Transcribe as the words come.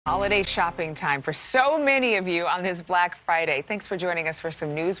Holiday shopping time for so many of you on this Black Friday. Thanks for joining us for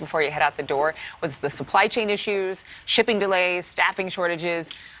some news before you head out the door. With the supply chain issues, shipping delays, staffing shortages,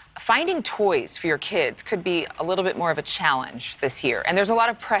 finding toys for your kids could be a little bit more of a challenge this year. And there's a lot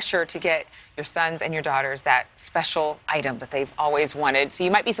of pressure to get your sons and your daughters that special item that they've always wanted. So you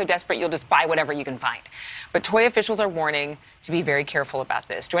might be so desperate you'll just buy whatever you can find. But toy officials are warning to be very careful about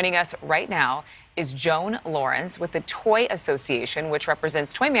this. Joining us right now is Joan Lawrence with the Toy Association, which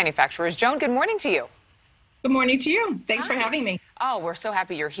represents toy manufacturers. Joan, good morning to you. Good morning to you. Thanks for having me. Oh, we're so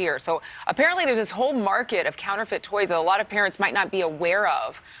happy you're here. So apparently there's this whole market of counterfeit toys that a lot of parents might not be aware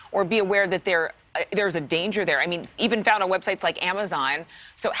of or be aware that there's a danger there. I mean, even found on websites like Amazon.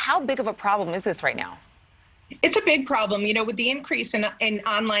 So how big of a problem is this right now? It's a big problem. You know, with the increase in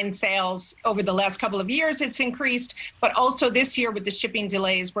online sales over the last couple of years, it's increased. But also this year with the shipping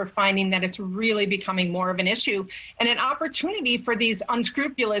delays, we're finding that it's really becoming more of an issue and an opportunity for these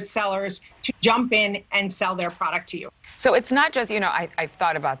unscrupulous sellers to jump in and sell their product to you. So it's not just, I've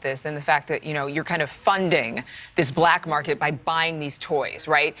thought about this and the fact that, you're kind of funding this black market by buying these toys,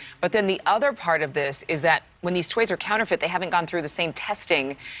 right? But then the other part of this is that when these toys are counterfeit, they haven't gone through the same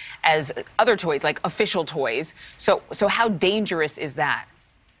testing as other toys, like official toys. So how dangerous is that?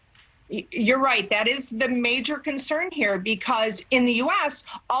 You're right. That is the major concern here, because in the U.S.,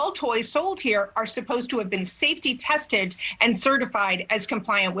 all toys sold here are supposed to have been safety tested and certified as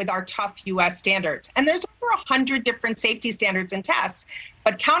compliant with our tough U.S. standards. And there's over 100 different safety standards and tests.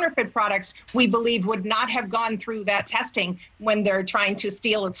 But counterfeit products, we believe, would not have gone through that testing when they're trying to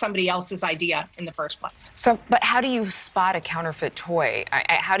steal somebody else's idea in the first place. So, but how do you spot a counterfeit toy?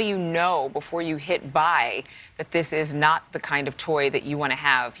 How do you know before you hit buy that this is not the kind of toy that you want to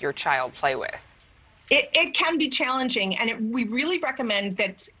have your child play with? It can be challenging, and we really recommend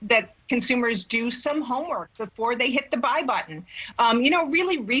that consumers do some homework before they hit the buy button.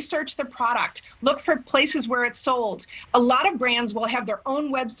 Really research the product. Look for places where it's sold. A lot of brands will have their own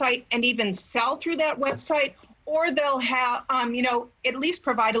website and even sell through that website, or they'll have, at least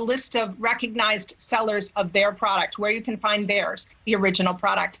provide a list of recognized sellers of their product where you can find theirs, the original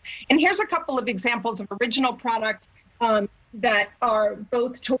product. And here's a couple of examples of original product that are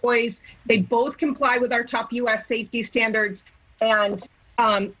both toys. They both comply with our tough U.S. safety standards. And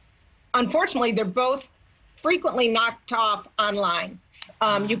unfortunately, they're both frequently knocked off online.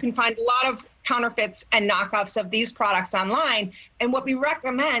 You can find a lot of counterfeits and knockoffs of these products online. And what we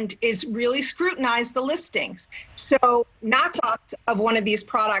recommend is really scrutinize the listings. So knockoffs of one of these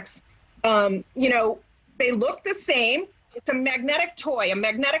products, they look the same. It's a magnetic toy, a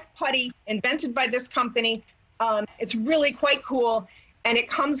magnetic putty invented by this company. It's really quite cool, and it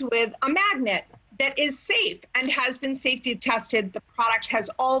comes with a magnet that is safe and has been safety tested. The product has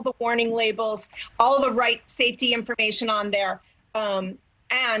all the warning labels, all the right safety information on there.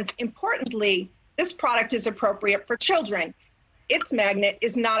 And importantly, this product is appropriate for children. Its magnet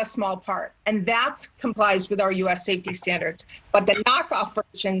is not a small part, and that complies with our U.S. safety standards. But the knockoff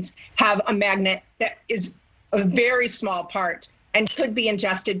versions have a magnet that is a very small part and could be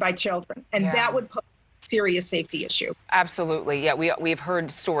ingested by children, and that would pose serious safety issue. Absolutely. Yeah, we've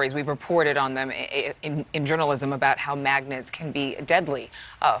heard stories, we've reported on them in journalism about how magnets can be deadly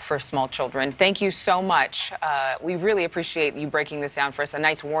for small children. Thank you so much. We really appreciate you breaking this down for us. A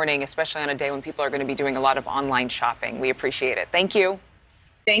nice warning, especially on a day when people are going to be doing a lot of online shopping. We appreciate it. Thank you.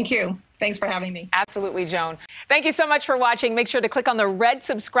 Thank you. Thanks for having me. Absolutely, Joan. Thank you so much for watching. Make sure to click on the red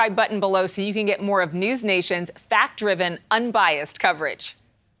subscribe button below so you can get more of NewsNation's fact-driven, unbiased coverage.